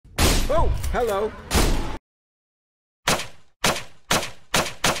Oh, hello.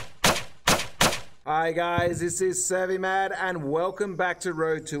 Hi guys, this is Survimad and welcome back to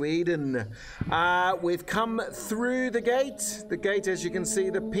Road to Eden. We've come through the gate. The gate, as you can see,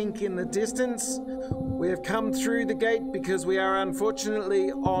 the pink in the distance. We have come through the gate because we are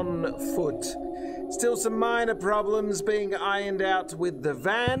unfortunately on foot. Still some minor problems being ironed out with the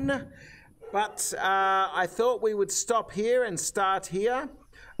van, but I thought we would stop here and start here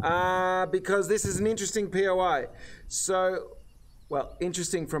because this is an interesting POI. So, well,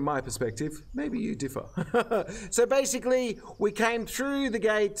 interesting from my perspective. Maybe you differ. So basically, we came through the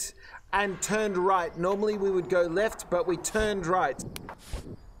gate and turned right. Normally we would go left, but we turned right.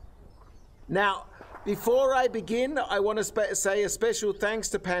 Now, before I begin, I want to say a special thanks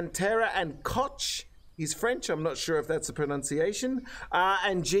to Pantera and Koch. He's French, I'm not sure if that's the pronunciation.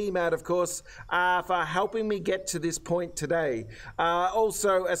 And GMAD, of course, for helping me get to this point today.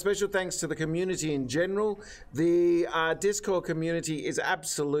 Also, a special thanks to the community in general. The Discord community is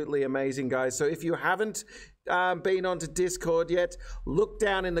absolutely amazing, guys. So if you haven't been onto Discord yet, look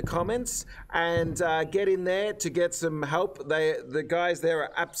down in the comments and get in there to get some help. The guys there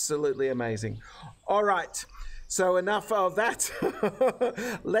are absolutely amazing. All right. So enough of that.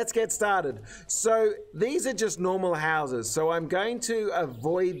 Let's get started. So these are just normal houses. So I'm going to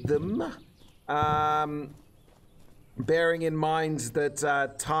avoid them, bearing in mind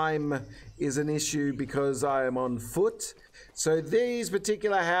that time is an issue because I am on foot. So these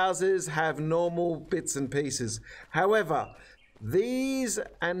particular houses have normal bits and pieces. However, these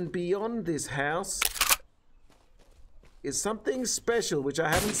and beyond this house is something special which I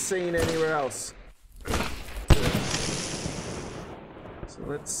haven't seen anywhere else. So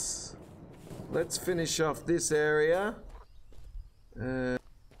let's finish off this area. Damn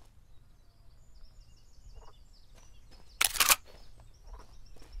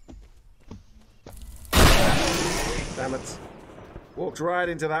it. Walked right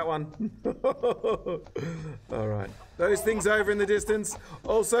into that one. All right. Those things over in the distance.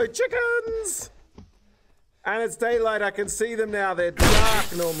 Also chickens! And it's daylight. I can see them now. They're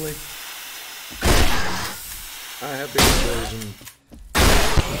dark normally. I have been frozen.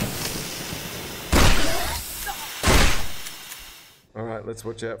 All right, let's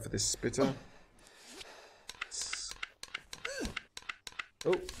watch out for this spitter.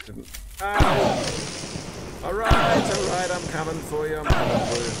 Oh, didn't. Ow! All right, I'm coming for you. I'm coming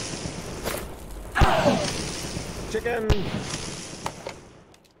for you. Chicken!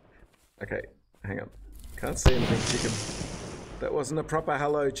 Okay, hang on. Can't see anything, chicken. That wasn't a proper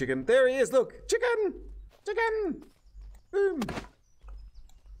hello, chicken. There he is, look! Chicken! Chicken! Boom!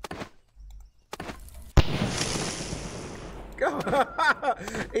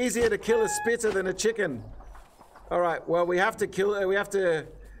 Easier to kill a spitter than a chicken. All right, well, we have to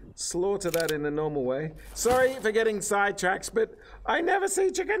slaughter that in a normal way. Sorry for getting sidetracked, but I never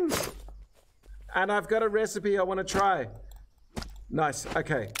see chickens. And I've got a recipe I want to try. Nice,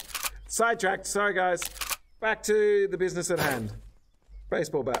 okay. Sidetracked, sorry guys. Back to the business at hand.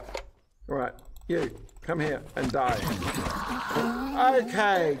 Baseball bat. All right, you, come here and die.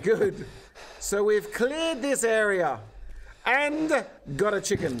 Okay, good. So we've cleared this area. And got a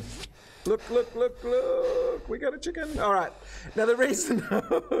chicken. Look, look, look, look. We got a chicken. All right. Now the reason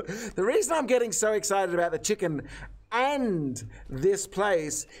I'm getting so excited about the chicken and this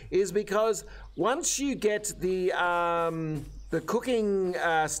place is because once you get the cooking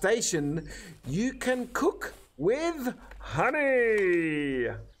station, you can cook with honey.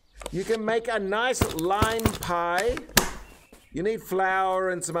 You can make a nice lime pie. You need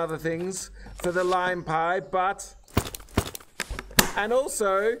flour and some other things for the lime pie, but... And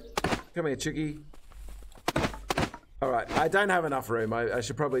also, come here, chickie. All right, I don't have enough room. I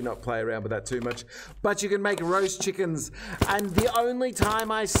should probably not play around with that too much. But you can make roast chickens. And the only time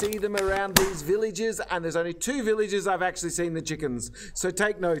I see them around these villages, and there's only 2 villages I've actually seen the chickens. So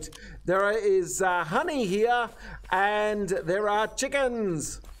take note. There is honey here, and there are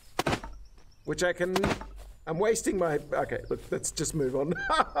chickens. Which I can... I'm wasting my... Okay, look, let's just move on.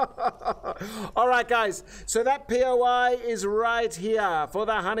 All right, guys. So that POI is right here for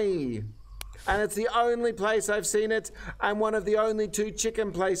the honey. And it's the only place I've seen it and one of the only 2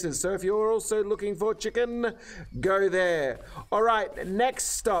 chicken places. So if you're also looking for chicken, go there. All right, next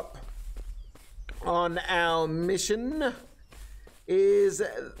stop on our mission is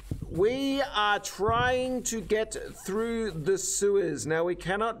we are trying to get through the sewers. Now, we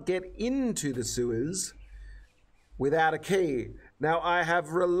cannot get into the sewers without a key. Now, I have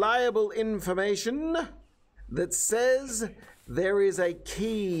reliable information that says there is a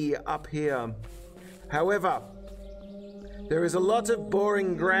key up here. However, There is a lot of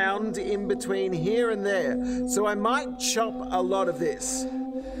boring ground in between here and there, so I might chop a lot of this.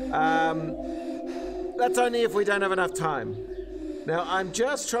 That's only if we don't have enough time. Now, I'm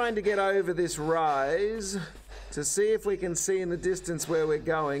just trying to get over this rise to see if we can see in the distance where we're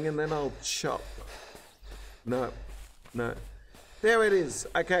going, and then I'll chop. No. There it is.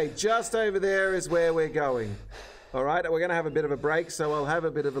 Okay, just over there is where we're going. All right, we're going to have a bit of a break, so I'll have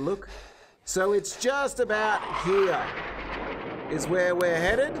a bit of a look. So it's just about here is where we're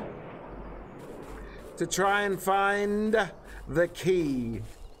headed to try and find the key.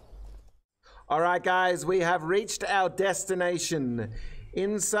 All right, guys, we have reached our destination.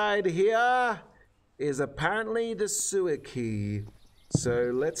 Inside here is apparently the sewer key.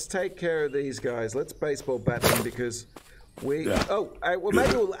 So let's take care of these guys. Let's baseball bat them because we... Oh, well,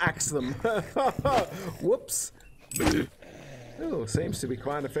 maybe we'll axe them. Whoops. Oh, seems to be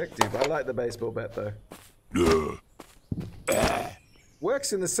quite effective. I like the baseball bat, though.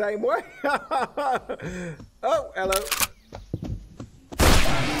 Works in the same way. Oh, hello.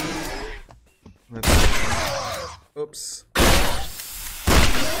 Oops.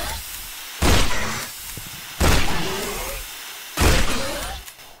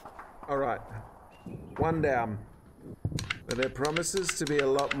 All right. One down. But there promises to be a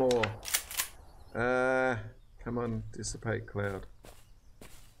lot more. Come on, dissipate cloud.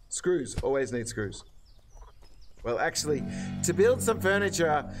 Screws. Always need screws. Well, actually, to build some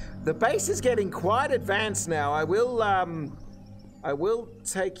furniture, the base is getting quite advanced now. I will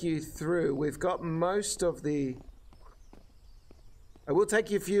take you through. We've got most of the... I will take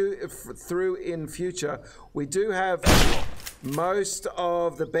you through in future. We do have most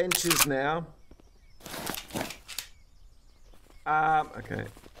of the benches now. Okay.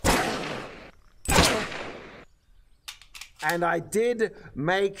 And I did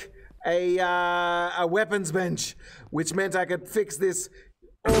make a weapons bench, which meant I could fix this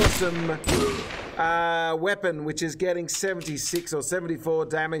awesome weapon, which is getting 76 or 74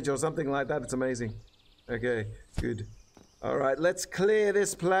 damage or something like that. It's amazing. Okay, good. All right, let's clear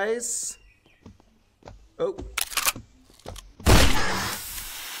this place. Oh.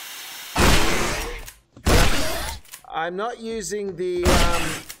 I'm not using the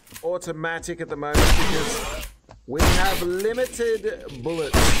automatic at the moment because we have limited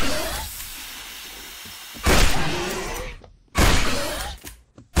bullets.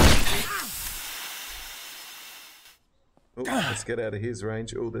 Oh, let's get out of his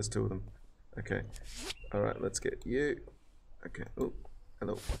range. Oh, there's two of them. Okay. All right, let's get you. Okay. Oh,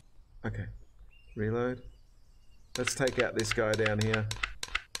 hello. Okay. Reload. Let's take out this guy down here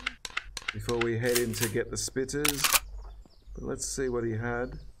before we head in to get the spitters. But let's see what he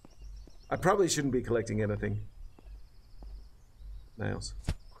had. I probably shouldn't be collecting anything. Nails.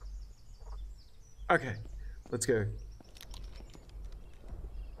 Okay. Let's go.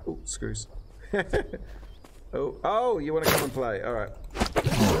 Oh, screws. Oh, you want to come and play? All right.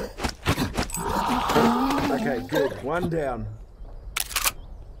 Okay, good. One down.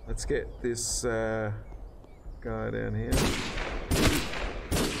 Let's get this guy down here.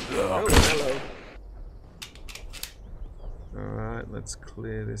 Oh, hello. All right, let's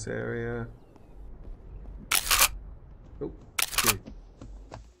clear this area. Oh, okay.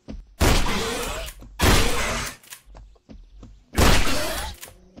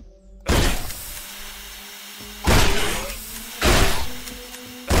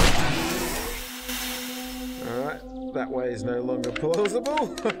 That way is no longer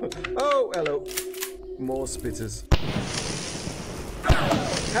plausible. Oh, hello. More spitters.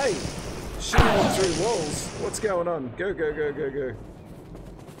 Hey! Shooting through walls. What's going on? Go, go, go, go, go.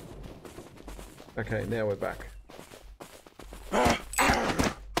 Okay, now we're back.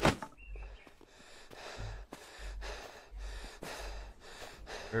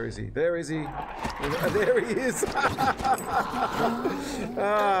 Where is he? There is he. There he is.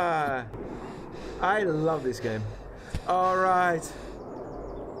 Ah, I love this game. All right.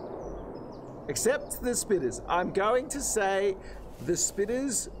 Except the spitters. I'm going to say the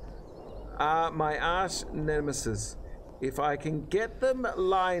spitters are my arch nemesis. If I can get them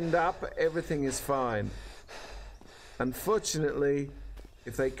lined up, everything is fine. Unfortunately,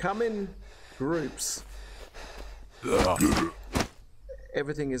 if they come in groups,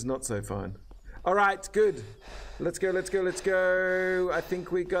 everything is not so fine. All right, good. Let's go, let's go, let's go. I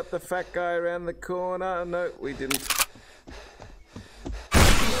think we got the fat guy around the corner. No, we didn't.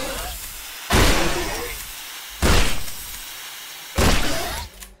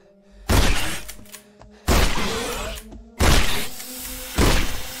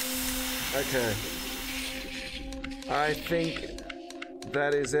 Okay. I think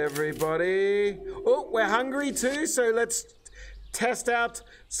that is everybody. Oh, we're hungry too, so let's test out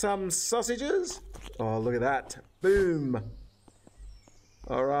some sausages. Oh, look at that. Boom.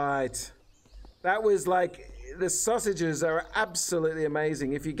 All right. That was like, the sausages are absolutely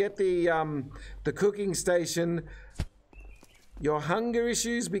amazing. If you get the cooking station, your hunger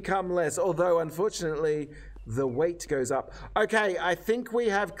issues become less, although unfortunately the weight goes up. Okay, I think we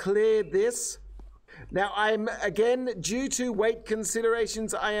have cleared this. Now, I'm, again, due to weight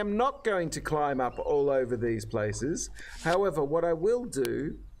considerations, I am not going to climb up all over these places. However, what I will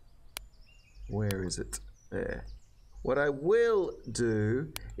do... Where is it? There. What I will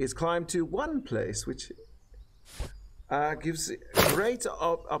do is climb to one place, which gives great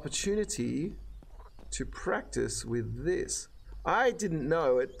opportunity to practice with this. I didn't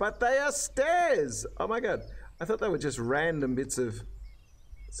know it, but they are stairs! Oh my god. I thought they were just random bits of...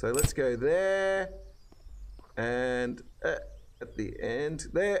 So let's go there. And at the end,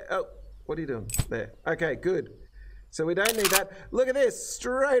 there. Oh, what are you doing? There. Okay, good. So we don't need that. Look at this,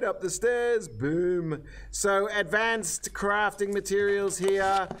 straight up the stairs. Boom. So advanced crafting materials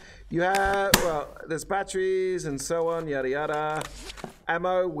here. You have, well, there's batteries and so on, yada yada.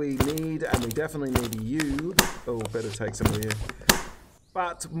 Ammo we need, and we definitely need you. Oh, better take some of you.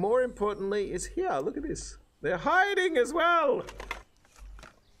 But more importantly is here. Look at this. They're hiding as well.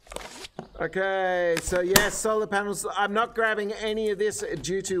 Okay, so yes, solar panels. I'm not grabbing any of this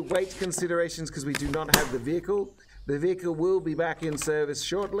due to weight considerations because we do not have the vehicle. The vehicle will be back in service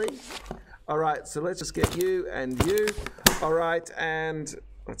shortly. All right, so let's just get you and you. All right, and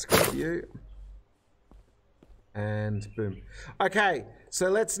let's grab you. And boom. Okay, so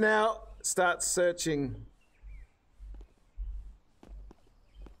let's now start searching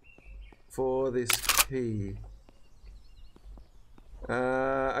for this key.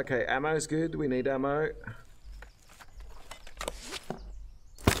 Okay, ammo's good. We need ammo.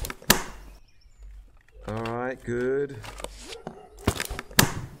 Alright, good.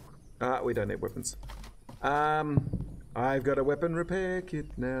 We don't need weapons. I've got a weapon repair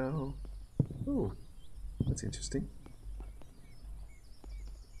kit now. Ooh, that's interesting.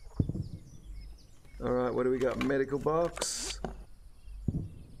 Alright, what do we got? Medical box.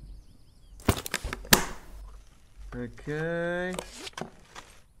 Okay.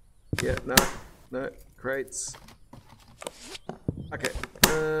 Yeah, no, crates. Okay,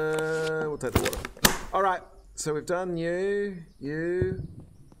 we'll take the water. All right, so we've done you.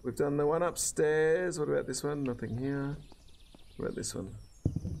 We've done the one upstairs. What about this one? Nothing here. What about this one?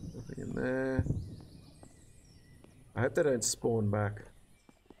 Nothing in there. I hope they don't spawn back.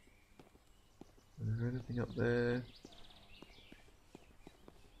 Is there anything up there?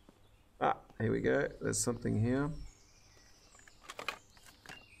 Ah, here we go. There's something here.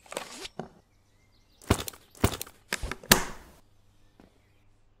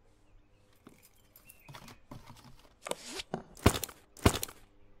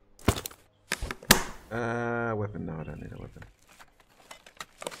 Weapon. No, I don't need a weapon.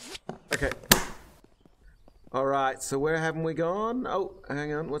 Okay. Alright, so where haven't we gone? Oh,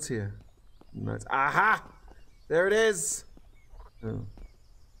 hang on. What's here? No, it's... Aha! There it is! Oh.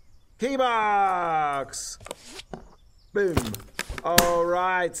 Key box! Boom.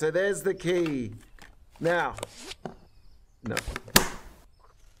 Alright, so there's the key. Now. No.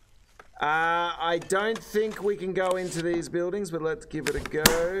 I don't think we can go into these buildings, but let's give it a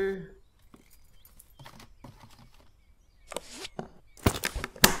go.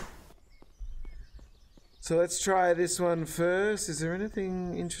 So let's try this one first. Is there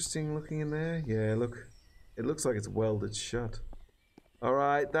anything interesting looking in there? Yeah, look. It looks like it's welded shut.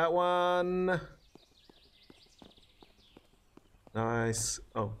 Alright, that one. Nice.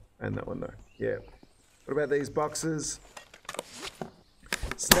 Oh, and that one though. Yeah. What about these boxes?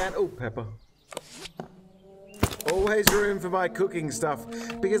 Oh, pepper. Always room for my cooking stuff.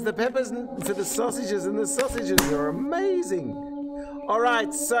 Because the peppers for the sausages, and the sausages are amazing.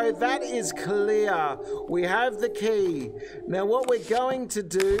 Alright, so that is clear. We have the key. Now what we're going to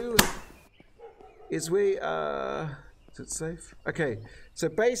do is is it safe? Okay, so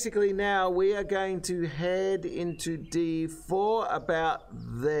basically now we are going to head into D4 about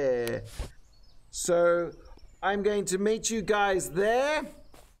there. So I'm going to meet you guys there.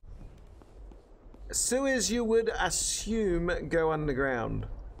 Sewers, you would assume, go underground.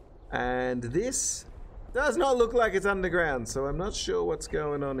 And this does not look like it's underground, so I'm not sure what's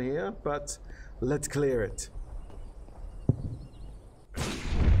going on here, but let's clear it.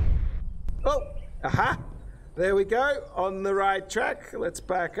 Oh, aha! There we go, on the right track. Let's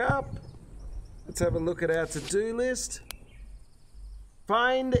back up. Let's have a look at our to-do list.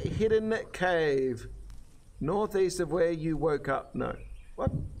 Find hidden cave. Northeast of where you woke up. No.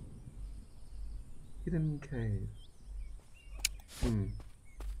 What? Hidden cave.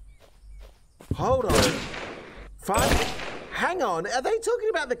 Hold on. Hang on. Are they talking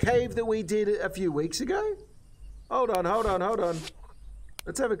about the cave that we did a few weeks ago? Hold on.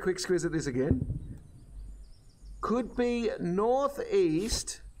 Let's have a quick squiz at this again. Could be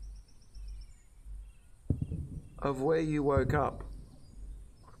northeast of where you woke up.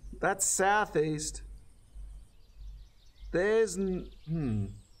 That's southeast. There's...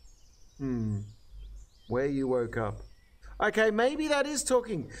 Where you woke up. Okay, maybe that is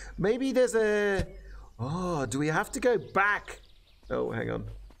talking. Maybe there's a... Oh, do we have to go back? Oh, hang on.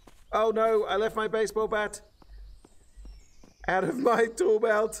 Oh no, I left my baseball bat out of my tool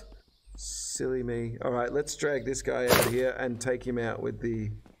belt. Silly me. All right, let's drag this guy out here and take him out with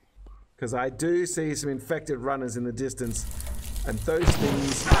the... Because I do see some infected runners in the distance. And those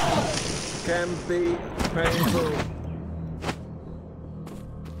things can be painful.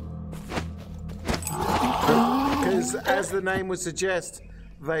 Because as the name would suggest,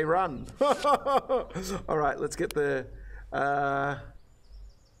 they run. All right, let's get the...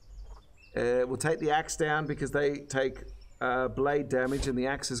 we'll take the axe down because they take blade damage, and the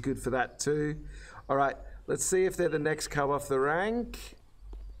axe is good for that too. All right, let's see if they're the next come off the rank.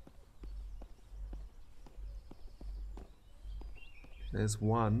 There's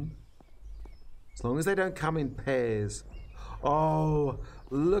one. As long as they don't come in pairs. Oh,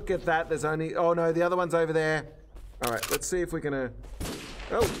 look at that. There's only... Oh no, the other one's over there. All right, let's see if we're gonna...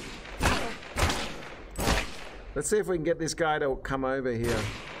 Oh. Let's see if we can get this guy to come over here.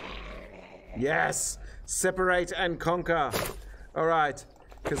 Yes! Separate and conquer. All right,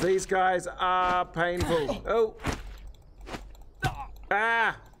 because these guys are painful. Oh.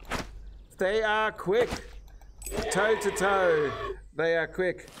 Ah! They are quick. Toe to toe. They are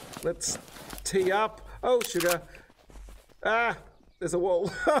quick. Let's tee up. Oh, sugar. Ah! There's a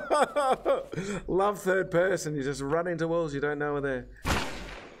wall. Love third person. You just run into walls you don't know are there.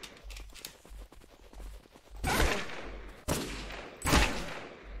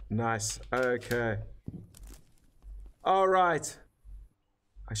 Nice. Okay. All right.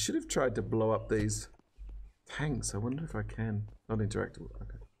 I should have tried to blow up these tanks. I wonder if I can. Not interactable.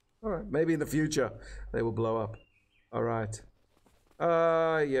 Okay. All right. Maybe in the future they will blow up. All right.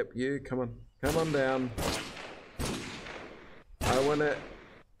 Yep. You come on. Come on down. I wanna...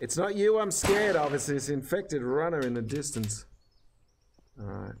 It's not you I'm scared of, it's this infected runner in the distance.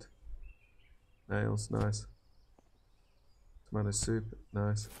 Alright. Nails, nice. Tomato soup,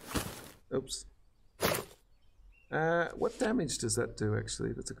 nice. Oops. What damage does that do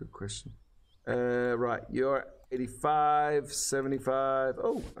actually? That's a good question. Right, you're 85, 75.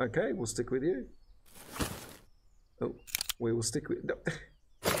 Oh, okay, we'll stick with you. Oh, we will stick with... No.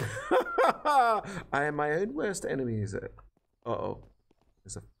 I am my own worst enemy, is it? Uh-oh.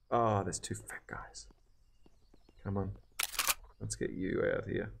 There's two fat guys. Come on. Let's get you out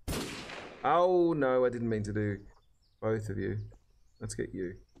here. Oh, no, I didn't mean to do both of you. Let's get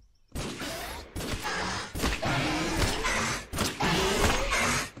you.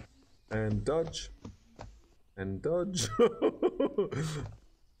 And dodge. And dodge.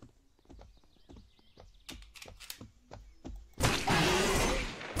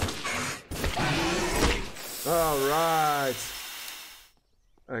 All right.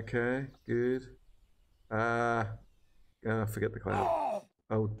 Okay, good. Forget the cloud.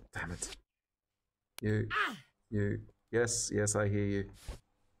 Oh, damn it. You. Yes, I hear you.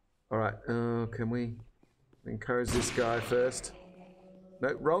 All right. Can we encourage this guy first?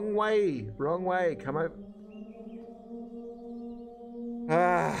 No, wrong way. Wrong way. Come over.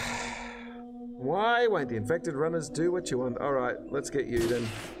 Why won't the infected runners do what you want? All right, let's get you then.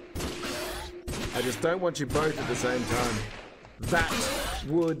 I just don't want you both at the same time. That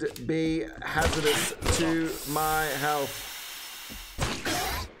would be hazardous to my health.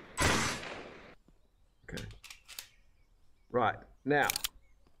 Okay. Right, now.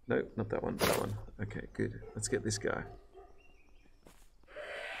 No, not that one, that one. Okay, good. Let's get this guy.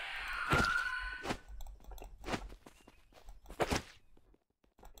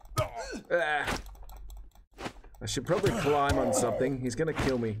 I should probably climb on something. He's gonna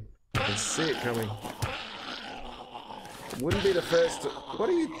kill me. I can see it coming. Wouldn't be the first. What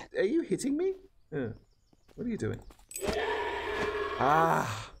are you hitting me? What are you doing?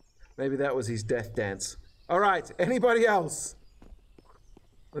 Maybe that was his death dance. All right, anybody else?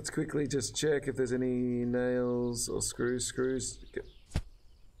 Let's quickly just check if there's any nails or screws.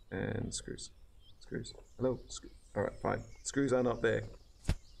 And screws. Hello? All right, fine. Screws are not there.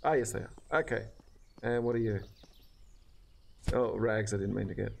 Ah, yes they are. Okay. And what are you? Oh, rags I didn't mean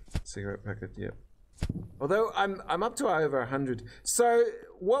to get. Cigarette packet, yep. Although I'm up to over 100. So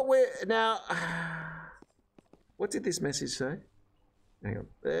what we're now... What did this message say? Hang on.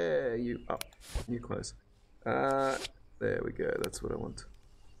 There, you up. You close. There we go. That's what I want.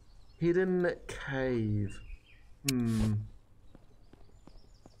 Hidden cave.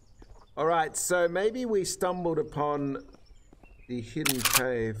 Alright, so maybe we stumbled upon the hidden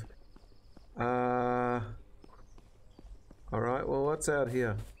cave. Alright, well, what's out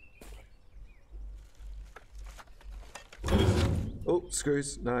here? Oh,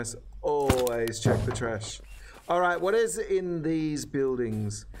 screws. Nice. Always check the trash. Alright, what is in these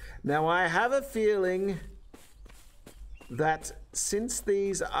buildings? Now, I have a feeling that since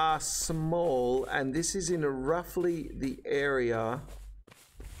these are small and this is in roughly the area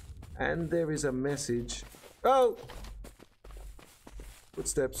and there is a message. Oh!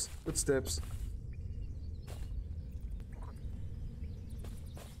 Footsteps, footsteps.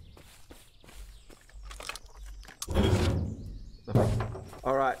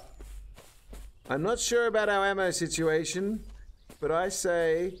 Alright. I'm not sure about our ammo situation, but I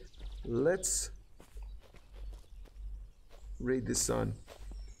say let's read this sign.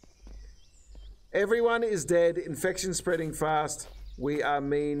 Everyone is dead. Infection spreading fast. We are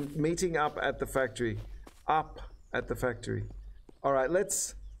meeting up at the factory. Up at the factory. All right,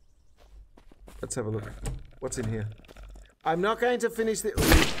 let's have a look. What's in here? I'm not going to finish the.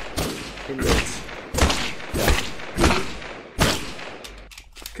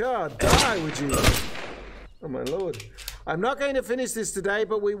 God, die, would you? Oh my lord. I'm not going to finish this today,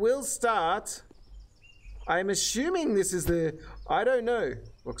 but we will start. I'm assuming this is the... I don't know.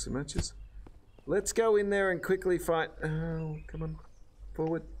 Box of matches. Let's go in there and quickly find... Oh, come on.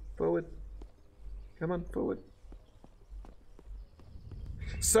 Forward, forward. Come on, forward.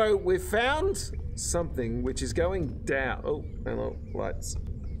 So, we found something which is going down. Oh, hello, lights.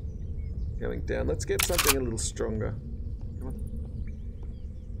 Going down. Let's get something a little stronger. Come on.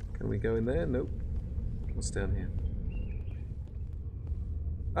 Can we go in there? Nope. What's down here?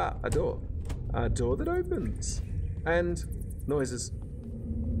 Ah, a door. A door that opens. And noises.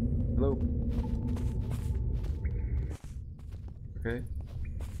 Hello. Okay.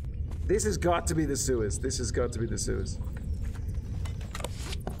 This has got to be the sewers. This has got to be the sewers.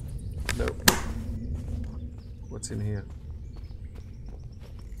 Nope. What's in here?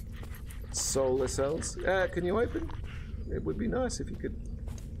 Solar cells. Can you open? It would be nice if you could.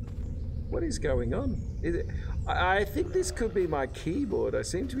 What is going on? Is it, I think this could be my keyboard. I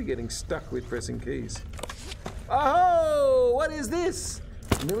seem to be getting stuck with pressing keys. Oh, what is this?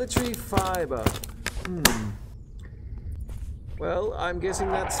 Military fiber. Well, I'm guessing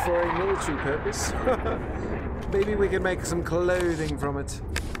that's for a military purpose. Maybe we can make some clothing from it.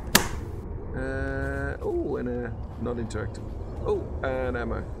 Oh, and a non-interactive. Oh, and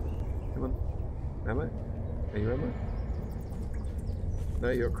ammo. Come on. Ammo? Are you ammo? No,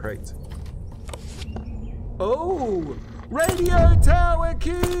 you're a crate. Oh! Radio tower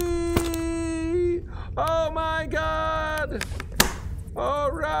key! Oh my god!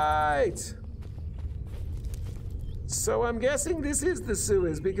 Alright! So I'm guessing this is the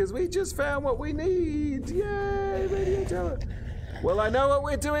sewers because we just found what we need. Yay, radio tower. Well, I know what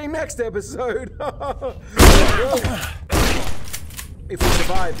we're doing next episode. If we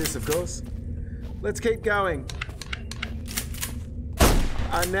survive this, of course. Let's keep going.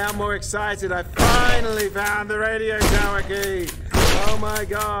 I'm now more excited. I finally found the radio tower key. Oh my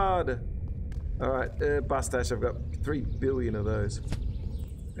god. Alright, bus dash. I've got 3 billion of those.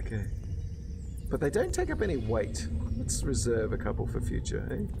 Okay. But they don't take up any weight. Let's reserve a couple for future,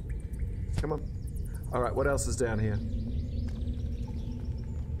 eh? Come on. Alright, what else is down here?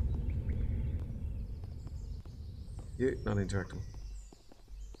 You, not interactable.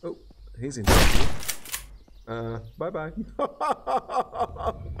 Oh, he's interactable. Bye-bye.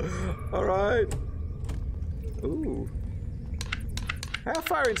 Alright. Ooh. How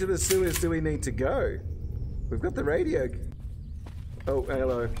far into the sewers do we need to go? We've got the radio. Oh,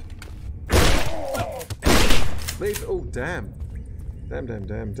 hello. Leave. Oh, damn. Damn, damn,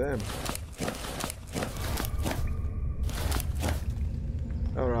 damn, damn.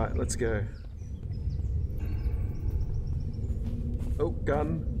 Alright, let's go. Oh,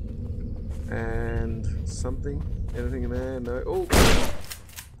 gun. And something. Anything in there? No. Oh!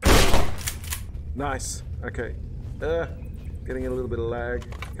 Nice. Okay. Getting a little bit of lag.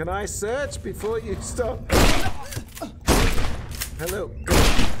 Can I search before you stop? Hello.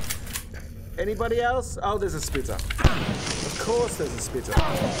 Anybody else? Oh, there's a spitter. Of course there's a spitter.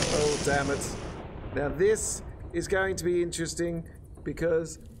 Oh, damn it. Now this is going to be interesting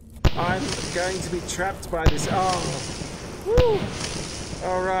because I'm going to be trapped by this. Oh. Woo.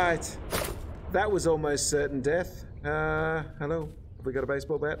 All right. That was almost certain death. Hello. Have we got a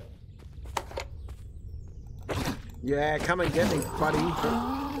baseball bat? Yeah, come and get me, buddy.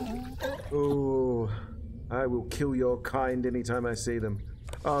 Oh, I will kill your kind anytime I see them.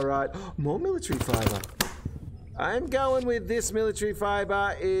 All right, more military fiber. I'm going with this military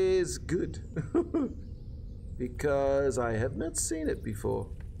fiber is good. Because I have not seen it before.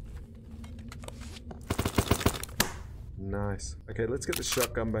 Nice. Okay, let's get the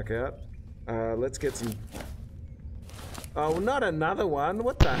shotgun back out. Let's get some... Oh, not another one.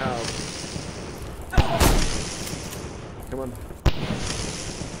 What the hell? Come on.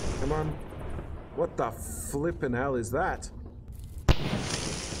 Come on. What the flippin' hell is that?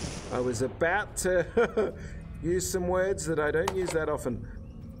 I was about to use some words that I don't use that often.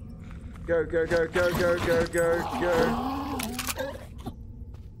 Go, go, go, go, go, go, go, go.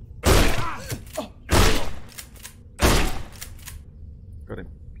 Got him.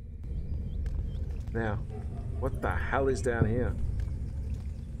 Now, what the hell is down here?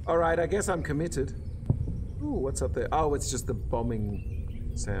 Alright, I guess I'm committed. Ooh, what's up there? Oh, it's just the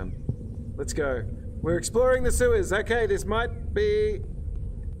bombing sound. Let's go. We're exploring the sewers. Okay, this might be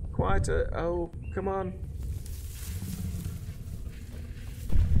quite a... Oh, come on.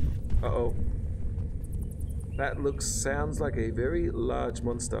 Uh-oh. That sounds like a very large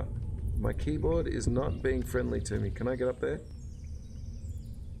monster. My keyboard is not being friendly to me. Can I get up there?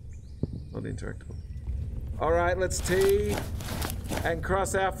 Not interactable. Alright, let's T and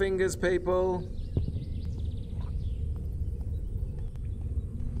cross our fingers, people.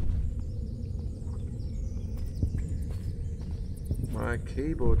 My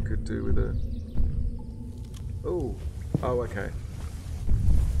keyboard could do with a... Oh. Oh, okay.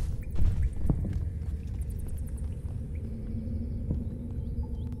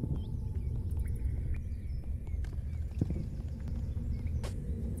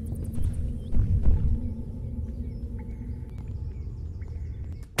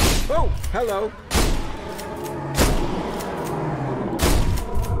 Oh, hello.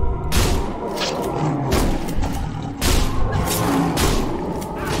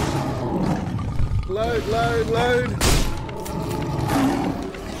 Load, load, load.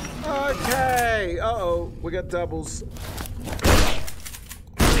 Okay. Uh-oh, we got doubles.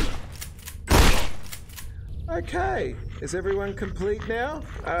 Okay. Is everyone complete now?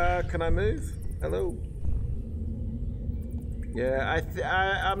 Can I move? Hello. Yeah,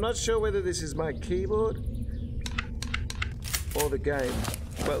 I'm not sure whether this is my keyboard or the game,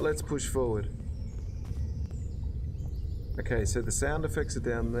 but let's push forward. Okay, so the sound effects are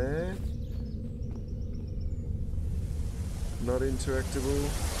down there. Not interactable.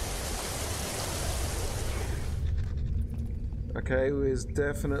 Okay, there's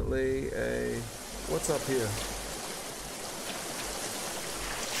definitely a... What's up here?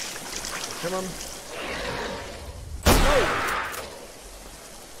 Come on. Oh!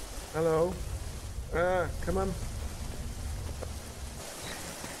 Hello. Come on.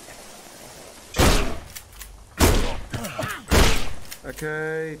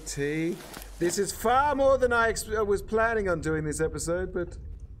 Okay, T. This is far more than I was planning on doing this episode, but...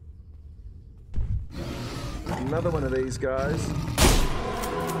 Another one of these guys.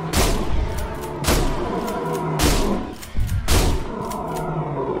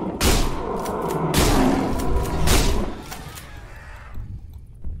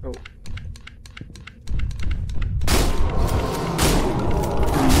 Oh.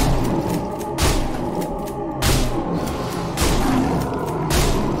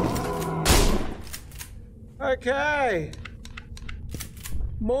 Okay.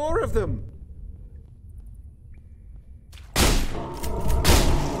 More of them. Can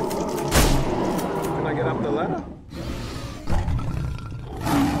I get up the ladder?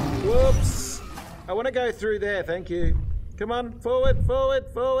 Whoops. I want to go through there, thank you. Come on, forward, forward,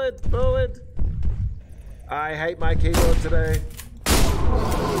 forward, forward. I hate my keyboard today.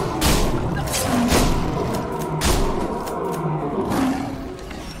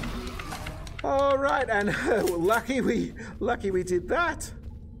 All right, and lucky we did that.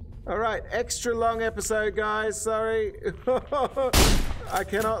 All right, extra long episode, guys. Sorry, I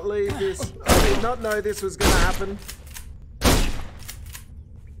cannot leave this. I did not know this was going to happen.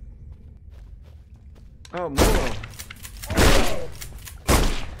 Oh, more.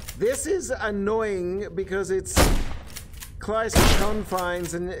 This is annoying because it's close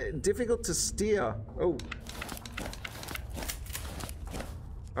confines and difficult to steer. Oh.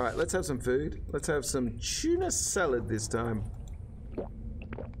 All right, let's have some food. Let's have some tuna salad this time.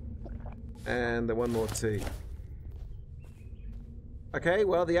 And one more tea. Okay,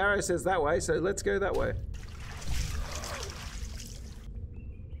 well, the arrow says that way, so let's go that way.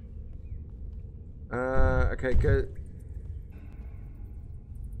 Okay, go.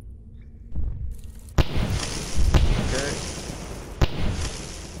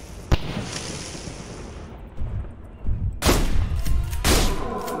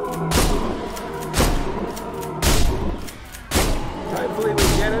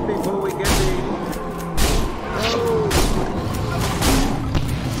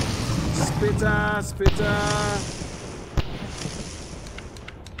 spitter, spitter.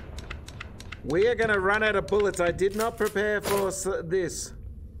 We are going to run out of bullets. I did not prepare for this.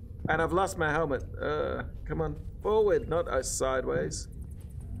 And I've lost my helmet. Come on. Forward, not sideways.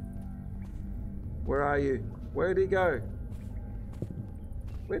 Where are you? Where'd he go?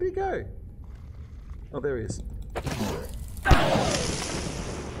 Where'd he go? Oh, there he is.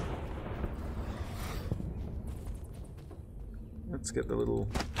 Let's get the little...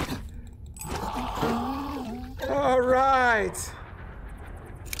 All right.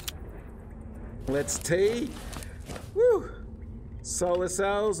 Let's tea. Woo. Solar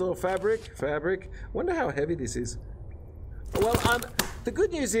cells or fabric? Fabric. Wonder how heavy this is. Well, the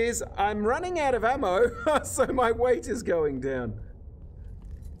good news is I'm running out of ammo, so my weight is going down.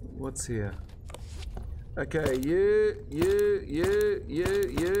 What's here? Okay, you.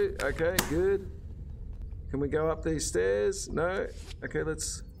 Okay, good. Can we go up these stairs? No? Okay,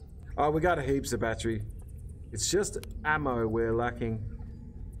 let's... Oh, we got heaps of battery. It's just ammo we're lacking.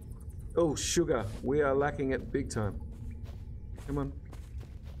 Oh, sugar. We are lacking it big time. Come on.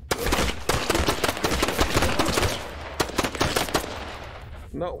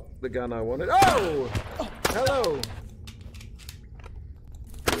 No, the gun I wanted. Oh! Hello!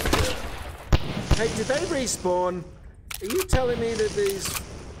 Hey, did they respawn? Are you telling me that these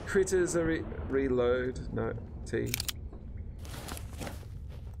critters are reload? No, T.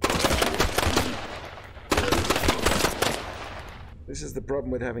 This is the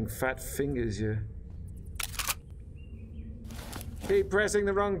problem with having fat fingers, you. Keep pressing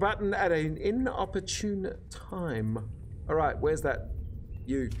the wrong button at an inopportune time. Alright, where's that?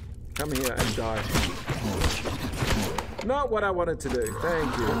 You. Come here and die. Not what I wanted to do.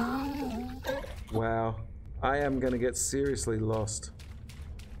 Thank you. Wow. I am going to get seriously lost.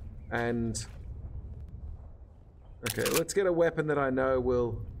 And... Okay, let's get a weapon that I know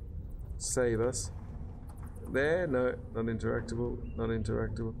will save us. There, no, not interactable, not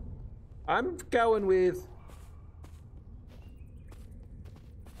interactable. I'm going with...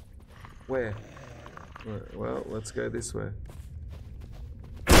 Where? Well, let's go this way.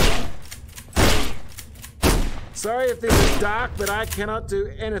 Sorry if this is dark, but I cannot do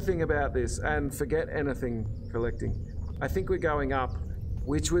anything about this, and forget anything collecting. I think we're going up,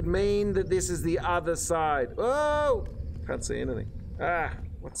 which would mean that this is the other side. Oh! Can't see anything. Ah,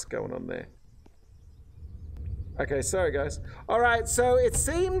 what's going on there? Okay, sorry guys. Alright, so it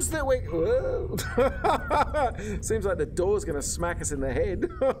seems that we... Whoa. Seems like the door's gonna smack us in the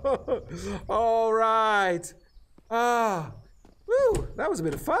head. Alright. Ah. Woo, that was a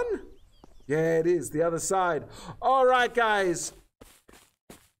bit of fun. Yeah, it is. The other side. Alright, guys.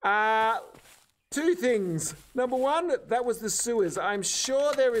 Two things. Number one, that was the sewers. I'm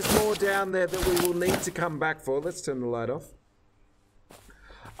sure there is more down there that we will need to come back for. Let's turn the light off.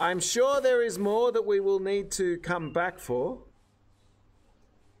 I'm sure there is more that we will need to come back for.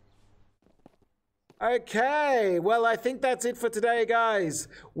 Okay, well, I think that's it for today, guys.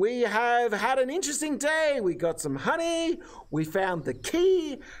 We have had an interesting day. We got some honey. We found the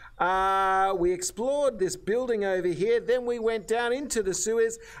key. We explored this building over here. Then we went down into the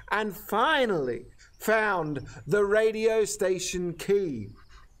sewers and finally found the radio station key.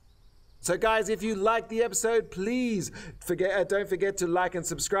 So guys, if you liked the episode, please don't forget to like and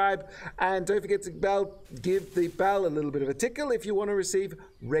subscribe, and don't forget to give the bell a little bit of a tickle if you want to receive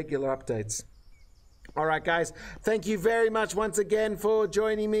regular updates. All right, guys, thank you very much once again for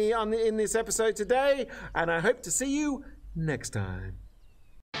joining me in this episode today, and I hope to see you next time.